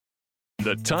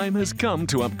The time has come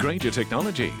to upgrade your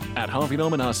technology. At Harvey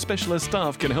Norman, our specialist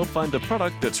staff can help find the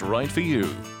product that's right for you.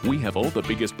 We have all the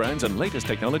biggest brands and latest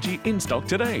technology in stock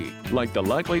today, like the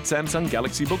lightweight Samsung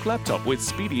Galaxy Book laptop with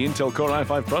speedy Intel Core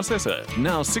i5 processor,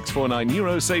 now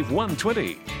 €649, save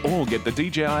 €120. Or get the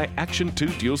DJI Action 2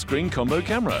 dual screen combo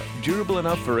camera, durable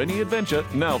enough for any adventure,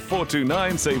 now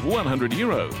 €429, save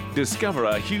 €100. Discover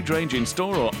our huge range in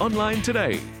store or online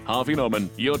today. Harvey Norman,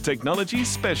 your technology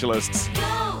specialists.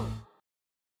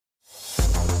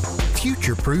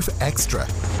 Future-Proof Extra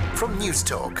from News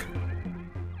Talk.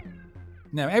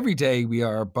 Now, every day we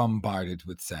are bombarded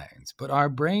with sounds, but our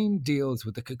brain deals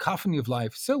with the cacophony of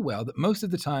life so well that most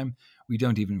of the time we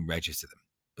don't even register them.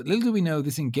 But little do we know,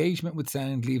 this engagement with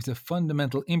sound leaves a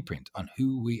fundamental imprint on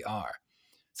who we are.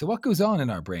 So what goes on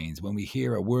in our brains when we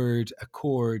hear a word, a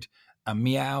chord, a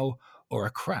meow, or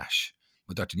a crash?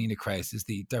 Well, Dr. Nina Kraus is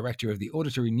the director of the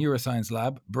Auditory Neuroscience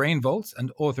Lab, Brain Vaults,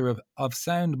 and author of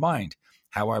Sound Mind,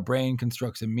 How Our Brain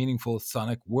Constructs a Meaningful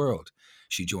Sonic World.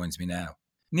 She joins me now.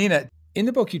 Nina, in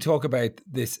the book you talk about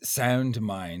this sound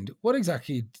mind. What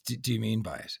exactly do you mean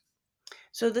by it?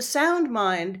 So the sound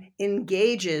mind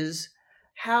engages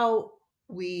how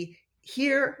we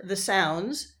hear the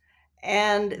sounds,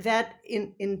 and that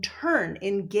in turn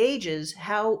engages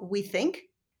how we think,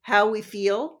 how we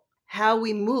feel, how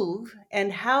we move,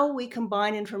 and how we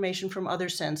combine information from other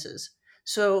senses.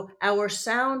 So our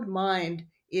sound mind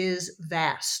is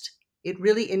vast. It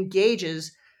really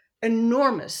engages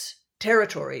enormous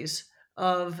territories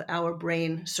of our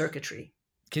brain circuitry.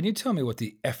 Can you tell me what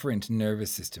the efferent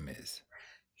nervous system is?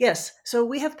 Yes, so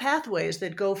we have pathways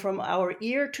that go from our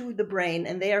ear to the brain,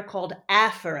 and they are called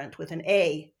afferent with an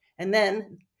A. And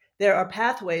then there are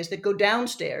pathways that go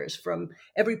downstairs from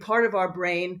every part of our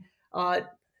brain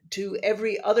to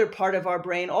every other part of our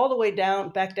brain, all the way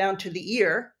back down to the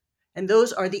ear. And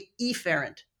those are the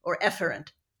efferent or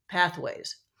efferent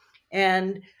pathways.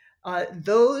 And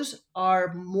those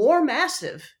are more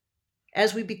massive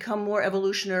as we become more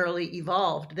evolutionarily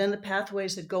evolved than the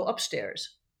pathways that go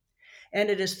upstairs. And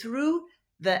it is through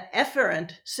the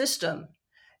efferent system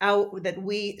that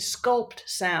we sculpt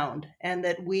sound and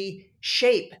that we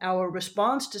shape our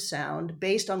response to sound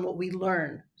based on what we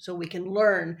learn. So we can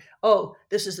learn, oh,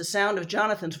 this is the sound of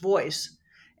Jonathan's voice.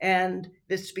 And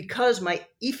it's because my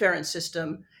efferent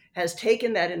system has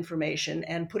taken that information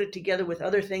and put it together with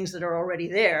other things that are already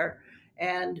there.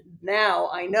 And now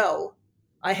I know,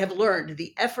 I have learned.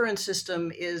 The efferent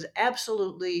system is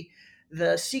absolutely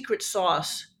the secret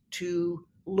sauce to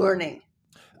learning.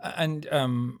 And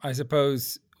I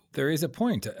suppose there is a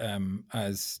point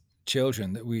as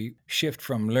children that we shift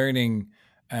from learning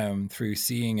through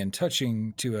seeing and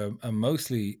touching to a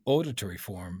mostly auditory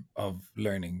form of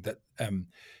learning, that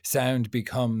sound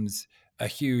becomes a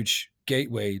huge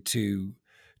gateway to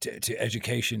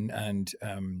education and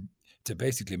to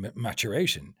basically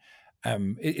maturation.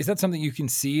 Is that something you can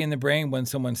see in the brain when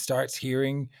someone starts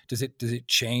hearing? Does it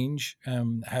change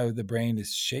how the brain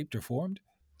is shaped or formed?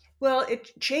 Well,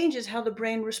 it changes how the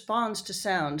brain responds to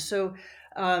sound. So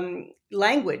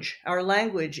language, our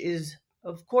language is,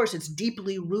 of course, it's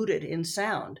deeply rooted in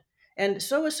sound. And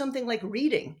so is something like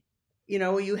reading. You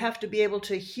know, you have to be able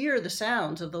to hear the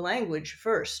sounds of the language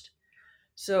first.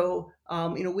 So,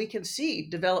 we can see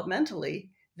developmentally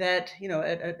that,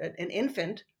 an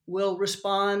infant will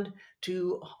respond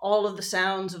to all of the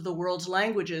sounds of the world's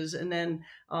languages, and then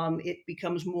it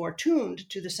becomes more tuned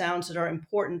to the sounds that are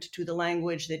important to the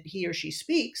language that he or she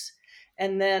speaks.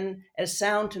 And then as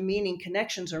sound to meaning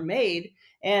connections are made,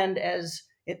 and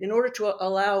in order to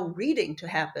allow reading to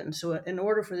happen, so in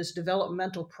order for this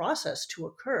developmental process to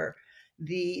occur,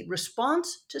 the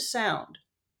response to sound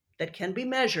that can be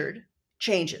measured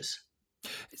changes.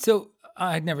 So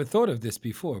I had never thought of this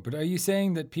before, but are you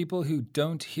saying that people who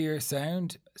don't hear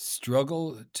sound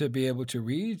struggle to be able to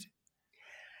read?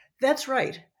 That's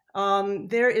right.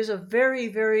 There is a very,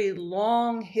 very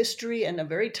long history and a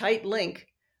very tight link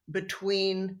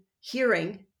between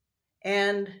hearing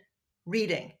and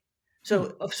reading.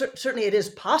 So certainly it is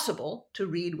possible to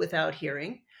read without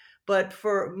hearing, but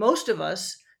for most of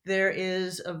us, there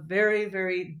is a very,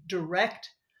 very direct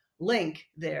link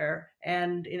there.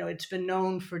 And, it's been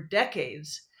known for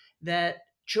decades that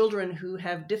children who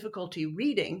have difficulty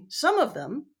reading, some of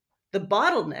them, the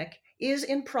bottleneck is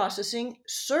in processing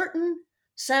certain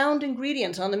sound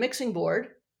ingredients on the mixing board.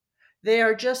 They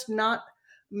are just not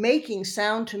making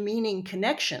sound to meaning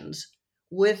connections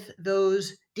with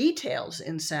those details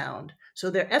in sound.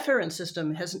 So their efferent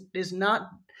system is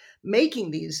not making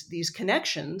these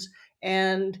connections,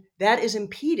 and that is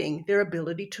impeding their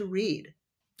ability to read.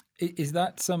 Is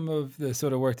that some of the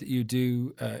sort of work that you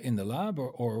do in the lab,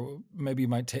 or maybe you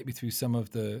might take me through some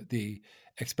of the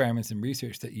experiments and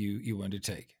research that you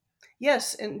undertake?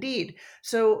 Yes, indeed.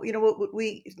 So, what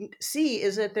we see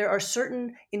is that there are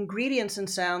certain ingredients in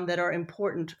sound that are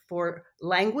important for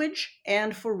language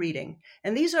and for reading.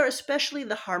 And these are especially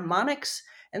the harmonics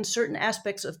and certain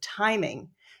aspects of timing,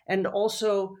 and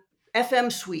also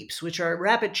FM sweeps, which are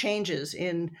rapid changes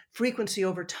in frequency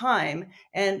over time.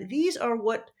 And these are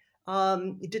what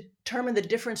determine the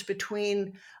difference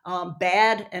between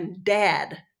bad and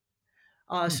dad.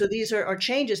 So these are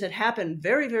changes that happen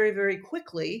very, very, very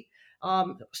quickly.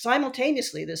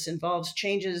 Simultaneously, this involves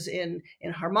changes in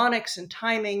harmonics and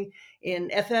timing, in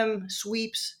FM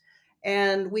sweeps.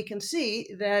 And we can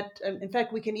see that, in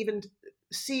fact, we can even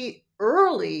see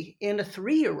early in a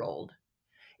 3-year-old,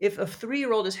 if a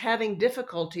 3-year-old is having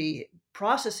difficulty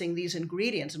processing these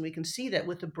ingredients, and we can see that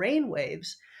with the brain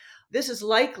waves, this is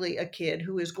likely a kid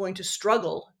who is going to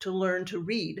struggle to learn to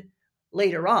read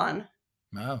later on.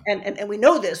 Wow. And we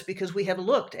know this because we have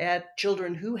looked at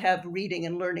children who have reading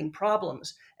and learning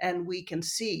problems, and we can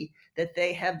see that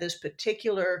they have this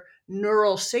particular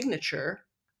neural signature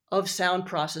of sound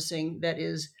processing that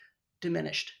is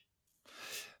diminished.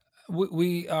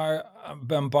 We are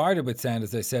bombarded with sound,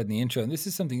 as I said in the intro, and this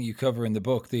is something you cover in the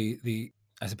book, the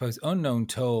I suppose, unknown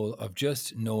toll of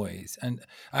just noise. And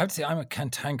I have to say, I'm a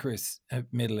cantankerous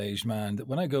middle-aged man, that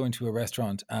when I go into a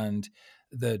restaurant and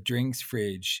the drinks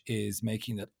fridge is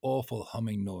making that awful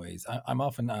humming noise, I'm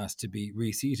often asked to be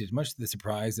reseated, much to the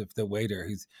surprise of the waiter,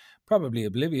 who's probably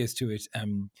oblivious to it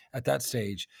at that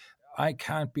stage. I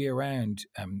can't be around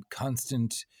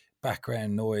constant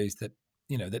background noise that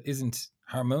isn't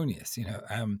harmonious,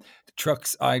 the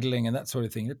trucks idling and that sort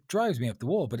of thing. It drives me up the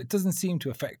wall, but it doesn't seem to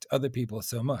affect other people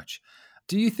so much.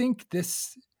 Do you think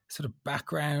this sort of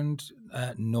background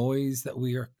noise that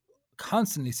we are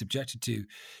constantly subjected to,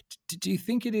 do you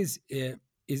think it is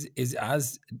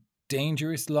as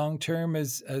dangerous long term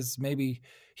as maybe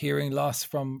hearing loss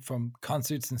from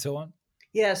concerts and so on?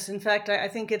 Yes, in fact, I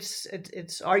think it's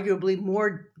arguably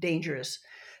more dangerous.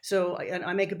 So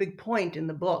I make a big point in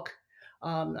the book.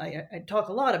 I talk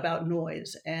a lot about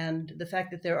noise and the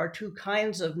fact that there are two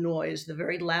kinds of noise: the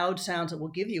very loud sounds that will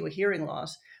give you a hearing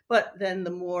loss, but then the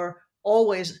more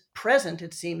always present,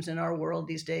 it seems, in our world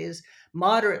these days,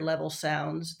 moderate level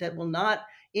sounds that will not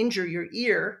injure your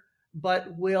ear,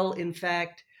 but will in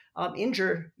fact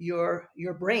injure your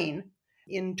brain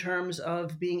in terms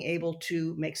of being able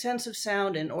to make sense of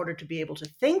sound in order to be able to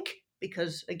think,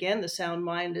 because again, the sound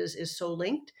mind is so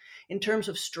linked. In terms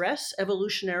of stress,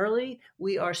 evolutionarily,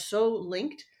 we are so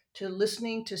linked to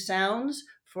listening to sounds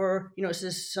for, is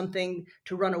this something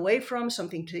to run away from,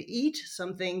 something to eat,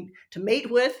 something to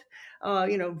mate with?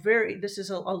 This is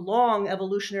a long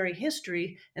evolutionary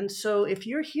history. And so if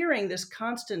you're hearing this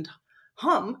constant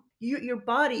hum, your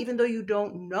body, even though you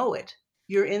don't know it,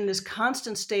 you're in this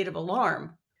constant state of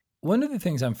alarm. One of the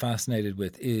things I'm fascinated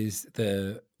with is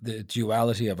the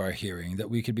duality of our hearing, that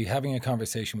we could be having a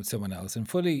conversation with someone else and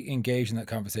fully engage in that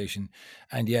conversation,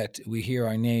 and yet we hear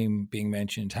our name being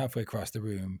mentioned halfway across the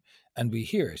room and we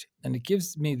hear it. And it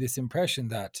gives me this impression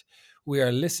that we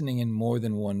are listening in more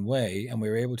than one way, and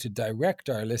we're able to direct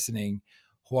our listening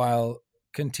while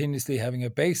continuously having a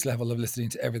base level of listening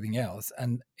to everything else.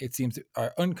 And it seems that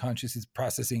our unconscious is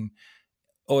processing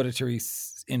auditory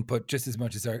input just as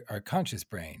much as our conscious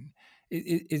brain.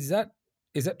 Is that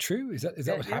true? Is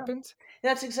that what happens?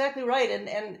 That's exactly right.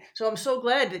 And so I'm so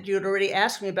glad that you had already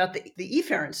asked me about the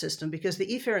efferent system, because the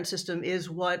efferent system is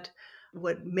what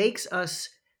makes us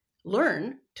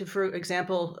learn to, for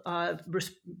example,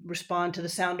 respond to the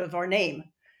sound of our name.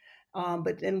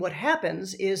 But then what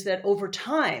happens is that over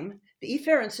time, the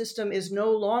efferent system is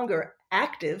no longer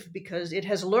active because it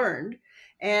has learned,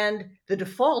 and the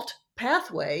default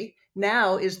pathway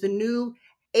now is the new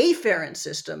afferent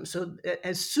system. So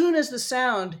as soon as the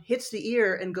sound hits the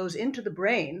ear and goes into the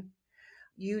brain,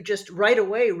 you just right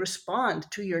away respond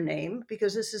to your name,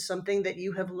 because this is something that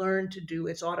you have learned to do.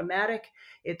 It's automatic,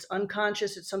 it's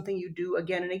unconscious, it's something you do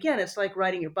again and again. It's like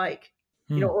riding your bike,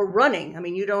 or running. I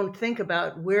mean, you don't think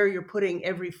about where you're putting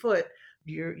every foot.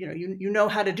 You know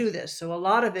how to do this. So a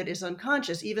lot of it is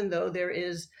unconscious, even though there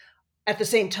is, at the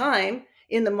same time,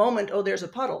 in the moment, there's a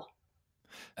puddle.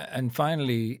 And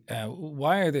finally,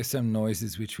 why are there some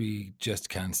noises which we just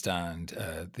can't stand?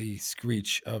 The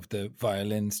screech of the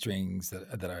violin strings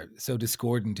that are so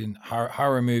discordant in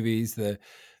horror movies, the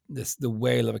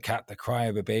wail of a cat, the cry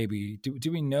of a baby.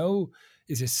 Do we know,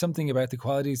 is there something about the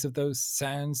qualities of those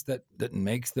sounds that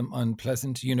makes them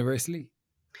unpleasant universally?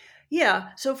 Yeah.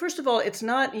 So first of all, it's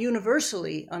not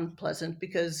universally unpleasant,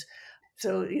 because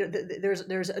So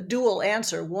there's a dual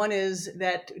answer. One is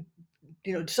that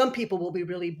some people will be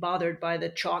really bothered by the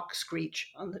chalk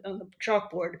screech on the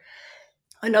chalkboard.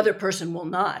 Another person will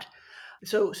not.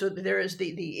 So there is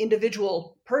the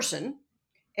individual person,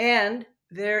 and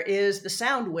there is the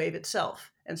sound wave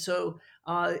itself. And so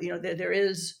there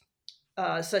is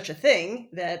such a thing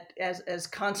that as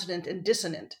consonant and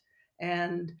dissonant,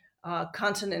 and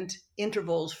consonant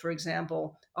intervals, for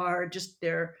example,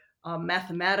 they're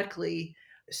mathematically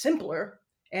simpler,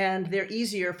 and they're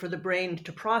easier for the brain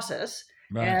to process.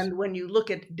 Right. And when you look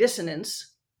at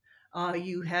dissonance,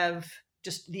 you have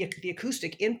just the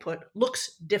acoustic input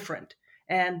looks different.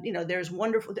 And, there's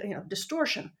wonderful,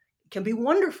 distortion can be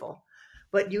wonderful,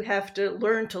 but you have to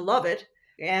learn to love it.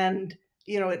 And,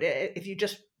 if you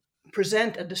just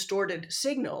present a distorted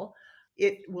signal,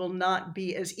 it will not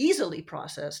be as easily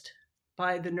processed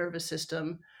by the nervous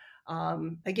system,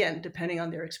 again, depending on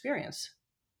their experience.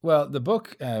 Well, the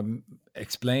book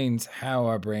explains how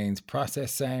our brains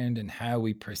process sound and how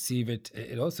we perceive it.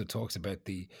 It also talks about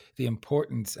the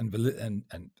importance and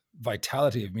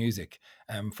vitality of music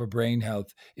for brain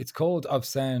health. It's called Of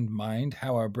Sound Mind,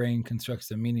 How Our Brain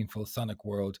Constructs a Meaningful Sonic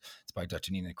World. It's by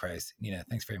Dr. Nina Kraus. Nina,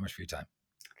 thanks very much for your time.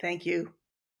 Thank you.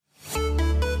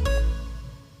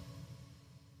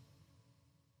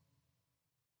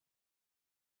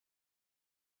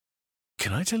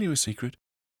 Can I tell you a secret?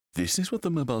 This is what the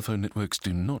mobile phone networks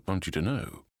do not want you to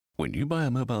know. When you buy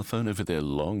a mobile phone over their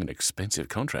long and expensive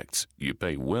contracts, you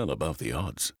pay well above the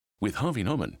odds. With Harvey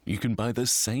Norman, you can buy the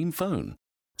same phone,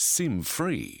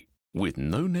 SIM-free, with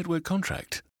no network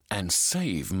contract, and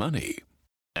save money.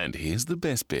 And here's the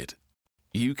best bit.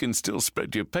 You can still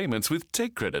spread your payments with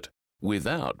Tech Credit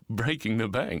without breaking the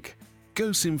bank.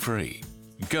 Go SIM-free.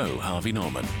 Go Harvey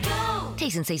Norman.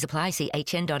 T's and C's apply. See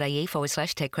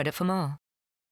hn.ie/Tech Credit for more.